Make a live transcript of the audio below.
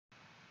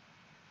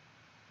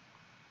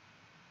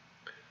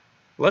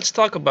Let's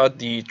talk about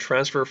the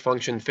transfer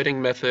function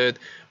fitting method,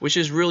 which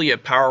is really a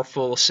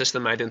powerful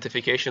system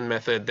identification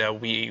method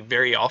that we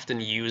very often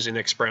use in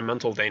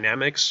experimental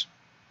dynamics.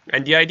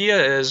 And the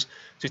idea is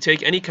to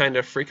take any kind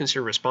of frequency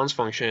response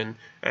function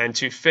and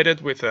to fit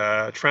it with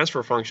a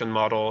transfer function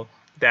model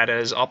that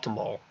is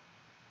optimal.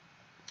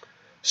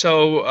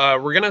 So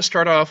we're going to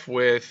start off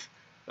with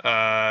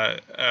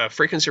a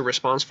frequency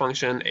response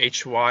function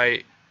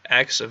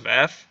hy(x) of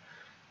f,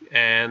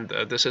 and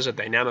this is a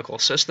dynamical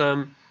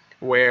system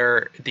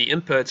where the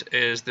input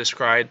is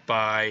described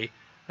by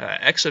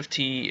x of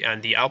t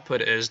and the output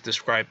is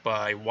described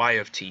by y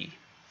of t.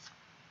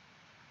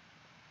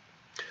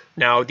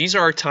 Now these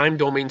are time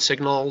domain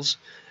signals,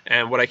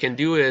 and what I can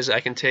do is I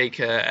can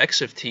take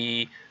x of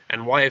t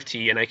and y of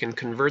t and I can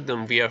convert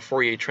them via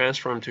Fourier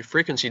transform to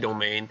frequency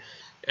domain,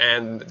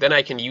 and then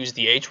I can use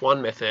the h1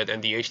 method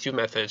and the h2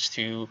 methods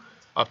to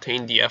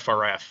obtain the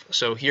FRF.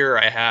 So here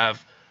I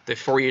have the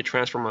Fourier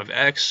transform of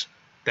x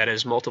that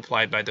is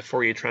multiplied by the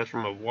Fourier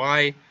transform of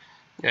y,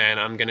 and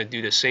I'm going to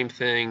do the same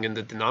thing in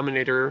the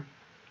denominator.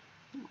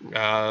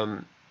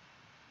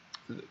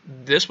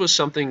 This was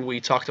something we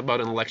talked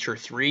about in lecture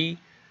 3,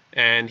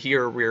 and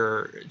here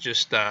we're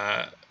just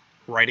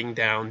writing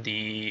down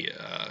the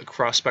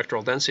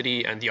cross-spectral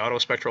density and the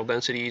autospectral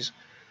densities,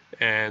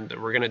 and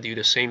we're going to do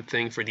the same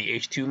thing for the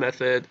H2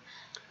 method.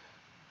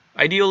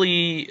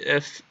 Ideally,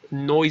 if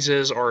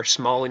noises are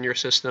small in your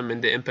system,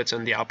 in the inputs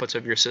and the outputs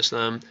of your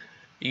system,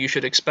 you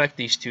should expect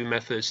these two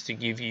methods to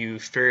give you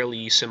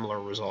fairly similar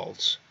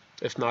results,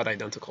 if not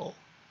identical.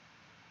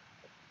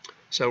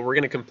 So we're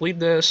going to complete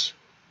this.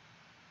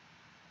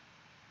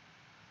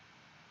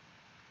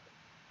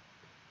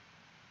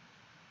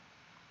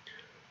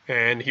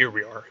 And here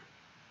we are.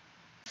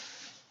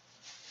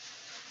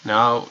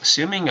 Now,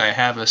 assuming I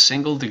have a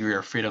single degree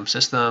of freedom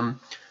system,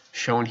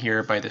 shown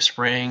here by the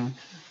spring,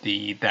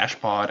 the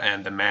dashpot,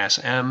 and the mass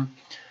m,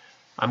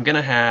 I'm going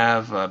to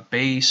have a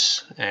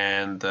base,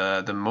 and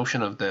the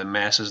motion of the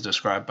mass is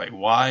described by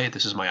y.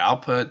 This is my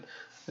output.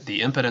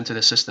 The input into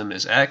the system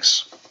is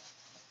x.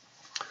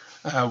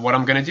 What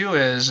I'm going to do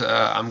is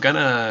I'm going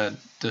to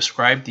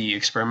describe the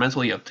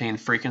experimentally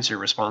obtained frequency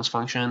response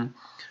function.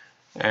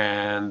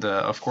 And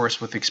of course,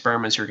 with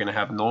experiments, you're going to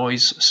have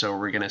noise, so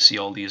we're going to see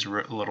all these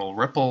little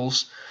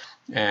ripples.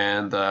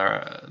 And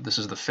this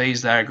is the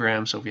phase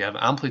diagram. So we have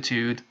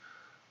amplitude,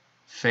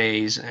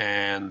 phase,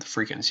 and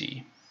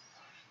frequency.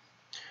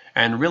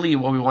 And really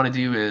what we want to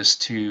do is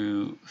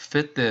to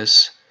fit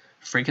this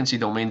frequency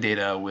domain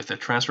data with a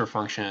transfer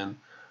function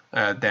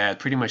that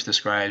pretty much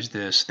describes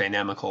this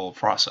dynamical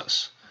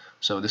process.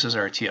 So this is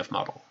our TF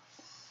model.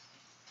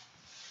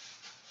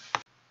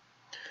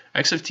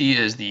 X of t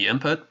is the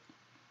input,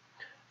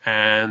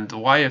 and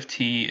y of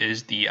t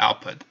is the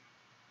output.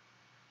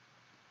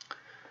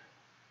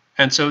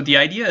 And so the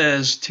idea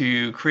is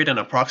to create an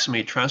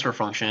approximate transfer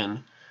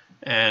function,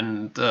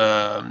 and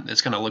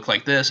it's going to look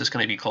like this. It's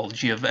going to be called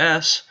g of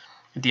s.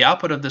 The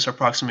output of this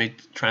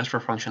approximate transfer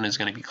function is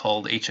going to be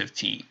called h of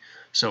t.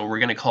 So we're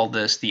going to call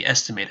this the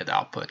estimated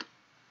output.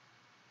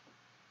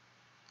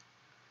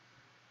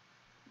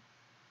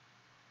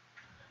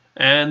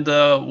 And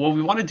what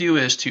we want to do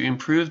is to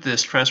improve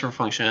this transfer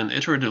function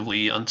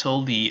iteratively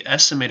until the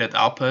estimated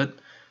output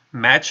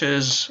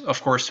matches,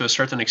 of course, to a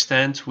certain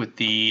extent with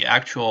the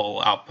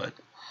actual output.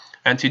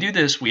 And to do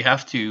this, we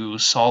have to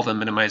solve a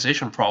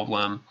minimization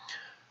problem,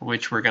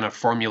 which we're going to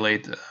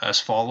formulate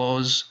as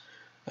follows.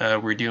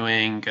 We're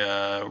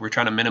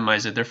trying to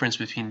minimize the difference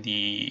between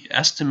the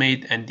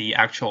estimate and the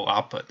actual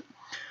output.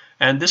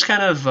 And this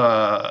kind of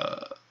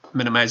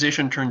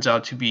minimization turns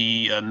out to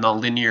be a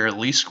nonlinear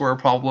least square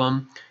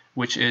problem,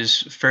 which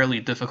is fairly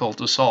difficult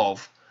to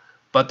solve.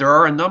 But there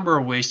are a number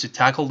of ways to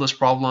tackle this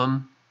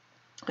problem,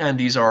 and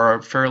these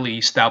are fairly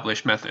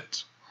established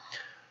methods.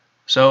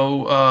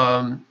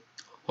 So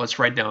let's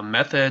write down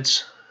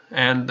methods.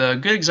 And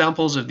good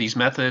examples of these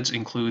methods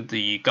include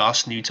the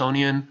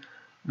Gauss-Newtonian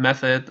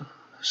method.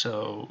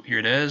 So here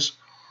it is.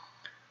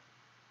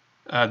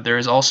 There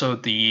is also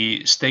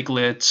the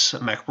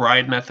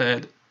Stiglitz-McBride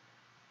method.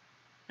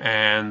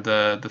 And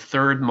the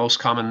third most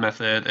common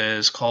method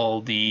is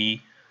called the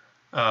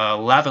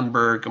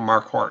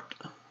Lavenberg-Marquardt.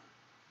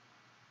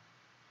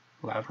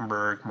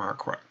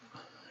 Lavenberg-Marquardt.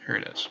 Here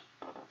it is.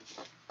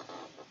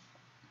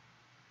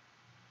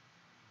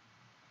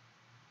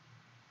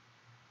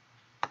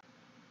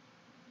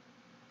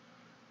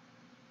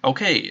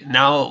 Okay,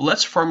 now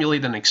let's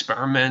formulate an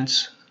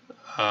experiment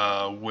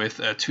with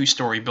a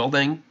two-story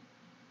building.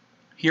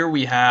 Here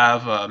we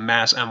have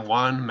mass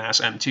m1, mass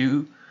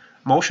m2.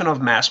 Motion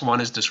of mass 1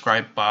 is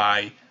described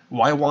by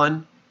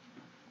y1,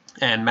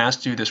 and mass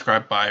 2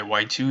 described by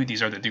y2.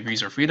 These are the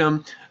degrees of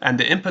freedom. And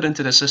the input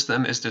into the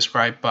system is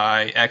described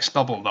by x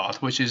double dot,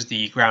 which is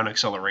the ground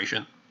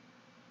acceleration.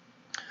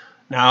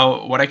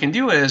 Now, what I can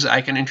do is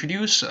I can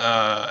introduce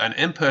an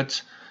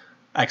input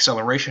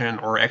acceleration,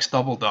 or x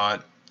double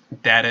dot,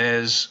 that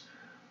is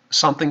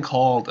something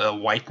called a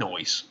white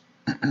noise.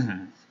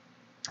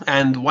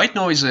 And white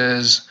noise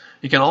is,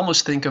 you can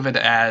almost think of it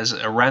as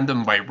a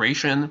random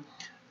vibration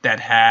that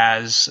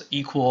has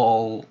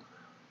equal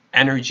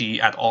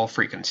energy at all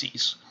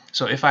frequencies.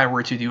 So if I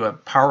were to do a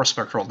power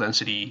spectral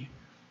density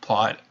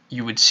plot,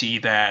 you would see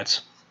that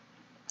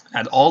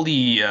at all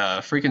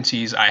the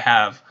frequencies I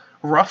have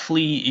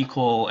roughly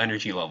equal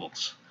energy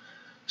levels.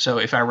 So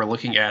if I were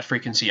looking at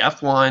frequency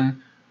F1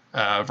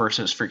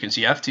 versus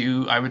frequency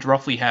F2, I would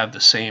roughly have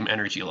the same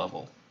energy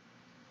level.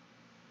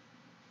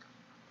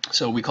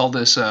 So we call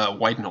this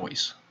white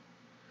noise.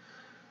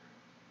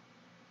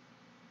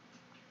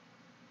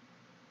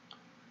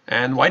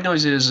 And white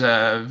noise is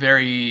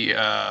very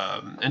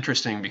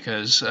interesting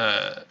because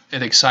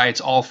it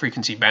excites all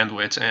frequency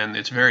bandwidths, and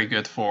it's very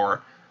good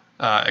for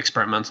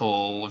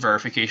experimental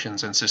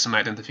verifications and system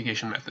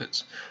identification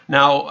methods.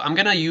 Now, I'm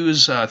going to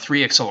use 3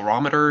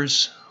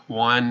 accelerometers,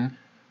 one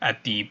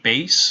at the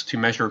base to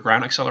measure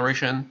ground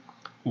acceleration,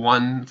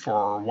 one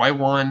for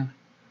Y1,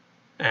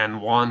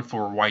 and one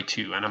for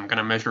Y2. And I'm going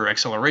to measure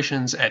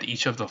accelerations at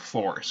each of the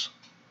floors.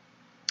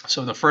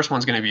 So the first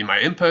one's going to be my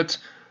input.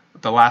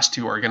 The last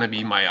two are going to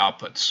be my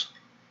outputs.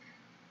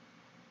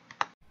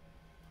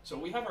 So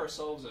we have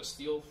ourselves a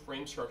steel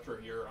frame structure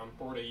here on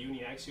board a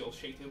uni-axial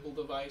shake table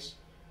device.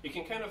 You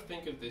can kind of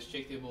think of this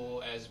shake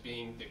table as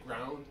being the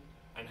ground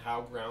and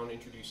how ground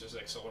introduces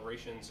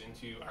accelerations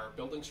into our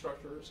building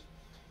structures.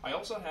 I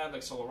also have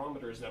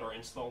accelerometers that are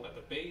installed at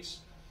the base,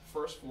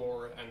 first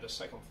floor, and the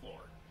second floor.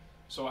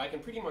 So I can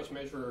pretty much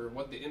measure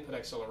what the input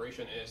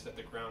acceleration is that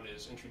the ground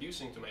is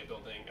introducing to my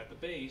building at the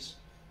base,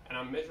 and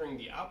I'm measuring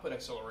the output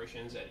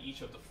accelerations at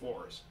each of the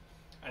floors.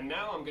 And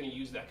now I'm going to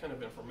use that kind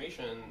of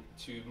information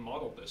to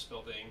model this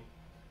building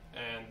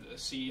and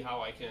see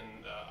how I can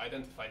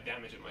identify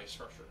damage in my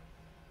structure.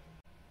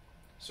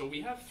 So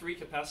we have 3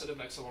 capacitive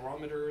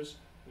accelerometers,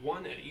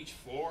 one at each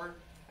floor,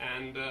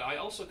 and I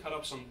also cut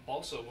up some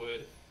balsa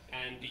wood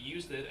and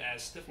used it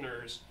as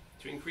stiffeners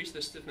to increase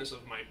the stiffness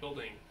of my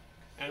building.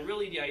 And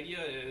really the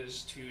idea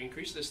is to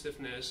increase the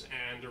stiffness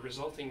and the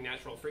resulting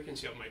natural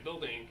frequency of my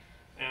building,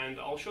 and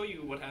I'll show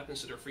you what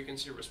happens to the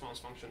frequency response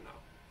function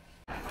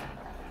now.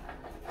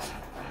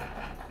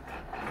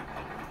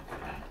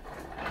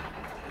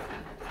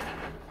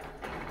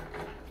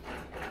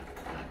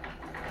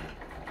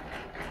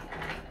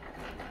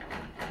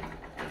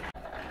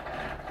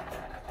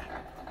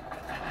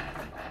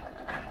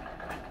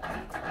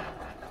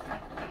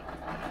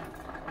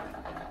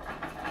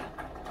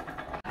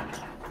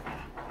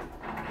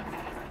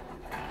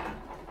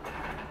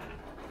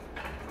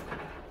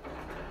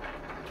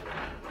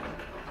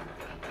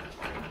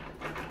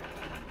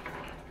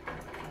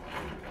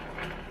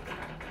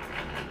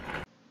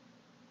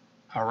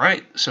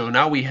 Alright, so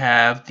now we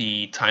have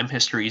the time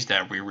histories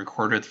that we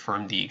recorded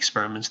from the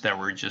experiments that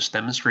were just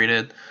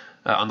demonstrated.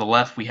 On the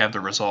left we have the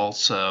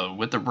results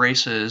with the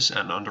braces,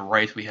 and on the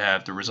right we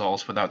have the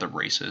results without the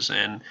braces.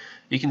 And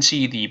you can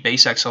see the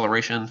base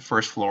acceleration,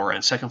 first floor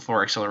and second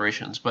floor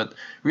accelerations, but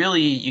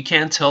really you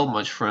can't tell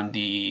much from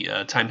the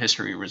time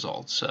history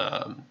results.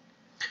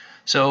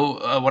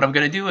 So what I'm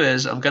going to do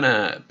is I'm going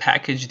to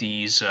package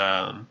these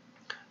time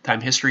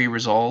history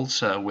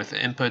results with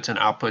inputs and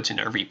outputs in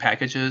every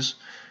packages.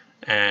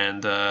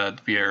 And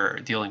we are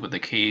dealing with the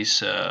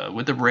case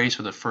with the brace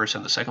for the first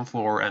and the second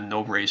floor, and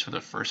no brace for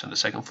the first and the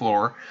second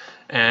floor.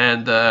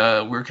 And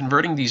we're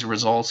converting these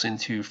results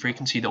into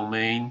frequency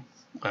domain.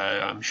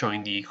 I'm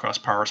showing the cross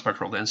power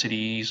spectral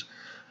densities.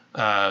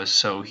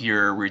 So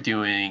here we're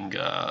doing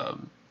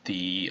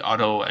the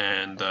auto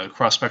and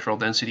cross spectral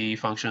density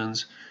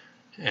functions,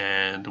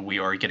 and we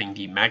are getting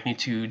the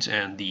magnitudes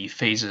and the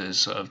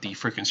phases of the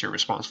frequency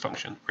response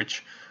function,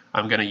 which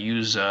I'm going to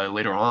use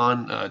later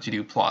on to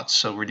do plots.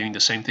 So we're doing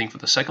the same thing for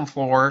the second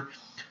floor,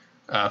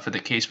 for the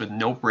case with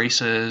no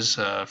braces,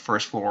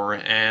 first floor,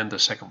 and the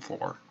second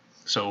floor.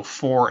 So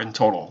 4 in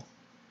total.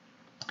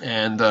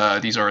 And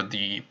these are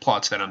the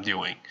plots that I'm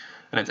doing.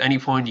 And at any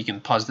point you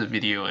can pause the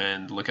video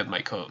and look at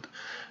my code.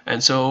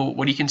 And so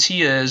what you can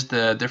see is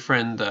the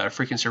different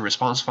frequency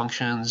response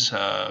functions.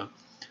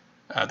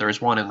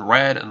 There's one in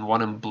red and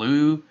one in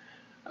blue.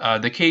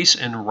 The case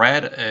in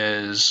red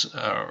is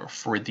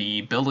for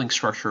the building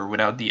structure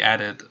without the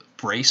added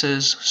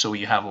braces, so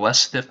you have less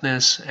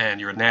stiffness and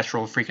your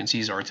natural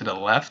frequencies are to the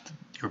left.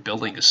 Your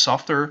building is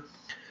softer.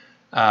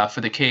 For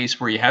the case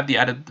where you have the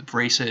added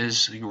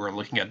braces, you are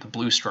looking at the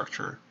blue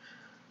structure.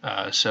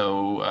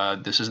 So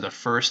this is the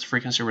first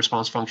frequency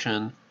response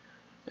function,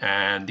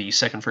 and the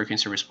second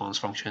frequency response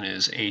function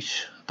is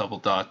h double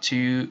dot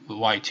 2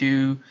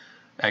 y2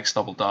 x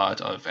double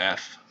dot of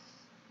f.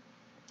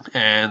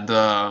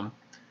 And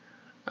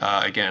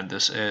again,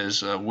 this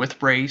is with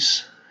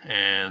brace,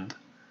 and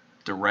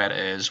the red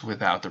is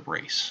without the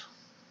brace.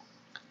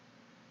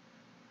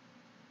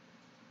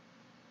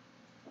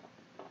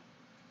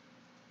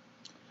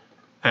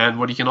 And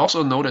what you can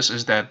also notice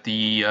is that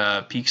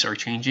the peaks are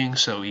changing,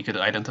 so you could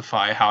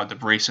identify how the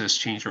braces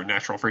change their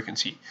natural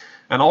frequency.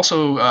 And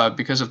also,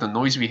 because of the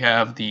noise we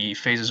have, the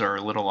phases are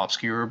a little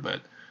obscure,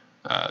 but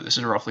this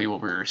is roughly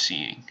what we're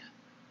seeing.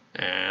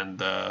 And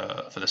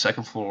for the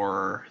second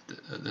floor,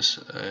 this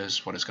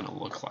is what it's going to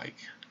look like.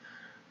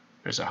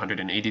 There's a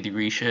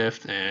 180-degree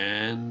shift,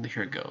 and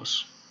here it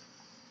goes.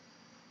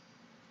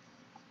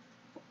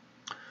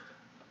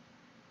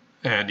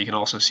 And you can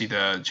also see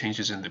the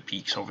changes in the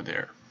peaks over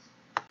there.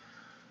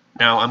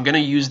 Now I'm going to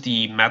use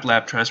the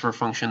MATLAB transfer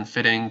function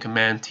fitting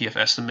command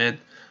tfestimate.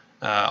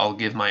 I'll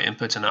give my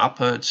inputs and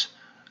outputs.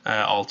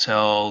 I'll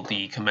tell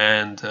the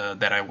command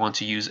that I want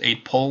to use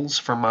 8 poles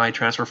from my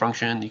transfer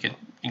function. You can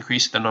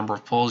increase the number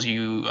of poles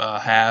you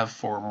have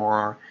for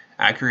more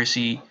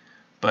accuracy,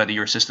 but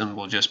your system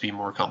will just be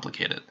more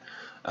complicated.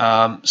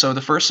 So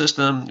the first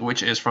system,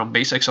 which is from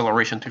base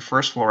acceleration to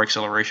first floor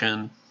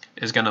acceleration,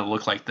 is going to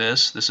look like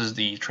this. This is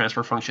the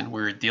transfer function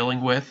we're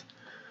dealing with.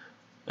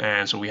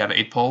 And so we have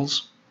 8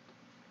 poles.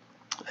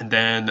 And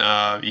then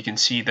you can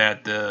see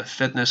that the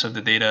fitness of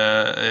the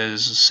data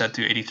is set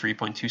to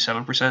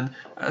 83.27%.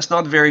 It's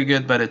not very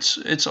good, but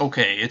it's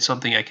okay. It's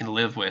something I can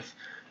live with.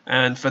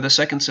 And for the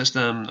second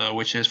system,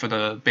 which is for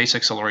the base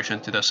acceleration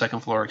to the second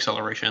floor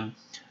acceleration,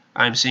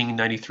 I'm seeing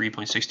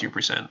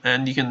 93.62%.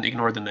 And you can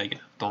ignore the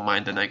negative. Don't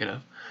mind the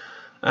negative.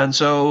 And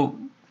so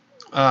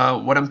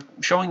what I'm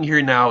showing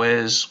here now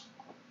is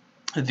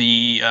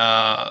the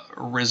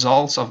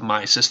results of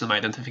my system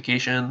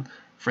identification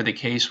for the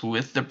case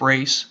with the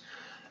brace.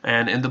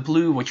 And in the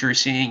blue, what you're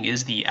seeing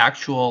is the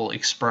actual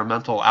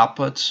experimental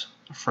outputs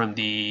from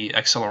the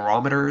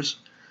accelerometers.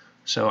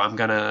 So I'm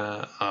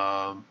gonna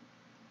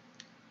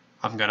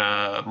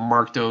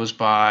mark those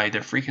by the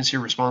frequency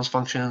response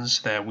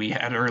functions that we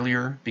had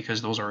earlier,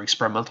 because those are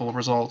experimental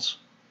results.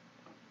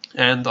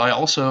 And I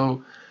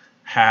also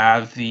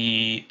have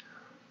the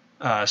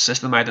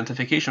system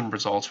identification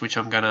results, which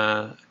I'm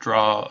gonna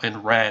draw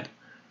in red.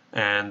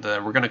 And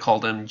we're going to call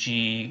them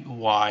g,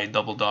 y,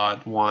 double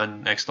dot,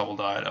 1, x double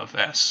dot of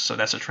s. So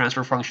that's a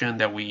transfer function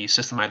that we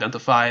system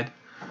identified.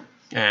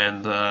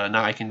 And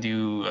now I can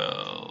do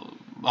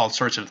all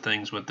sorts of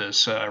things with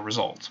this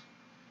result.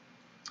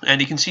 And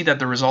you can see that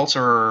the results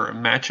are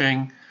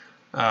matching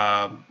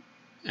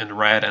in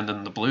red and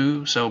in the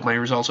blue. So my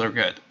results are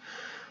good.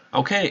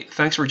 Okay,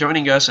 thanks for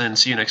joining us, and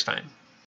see you next time.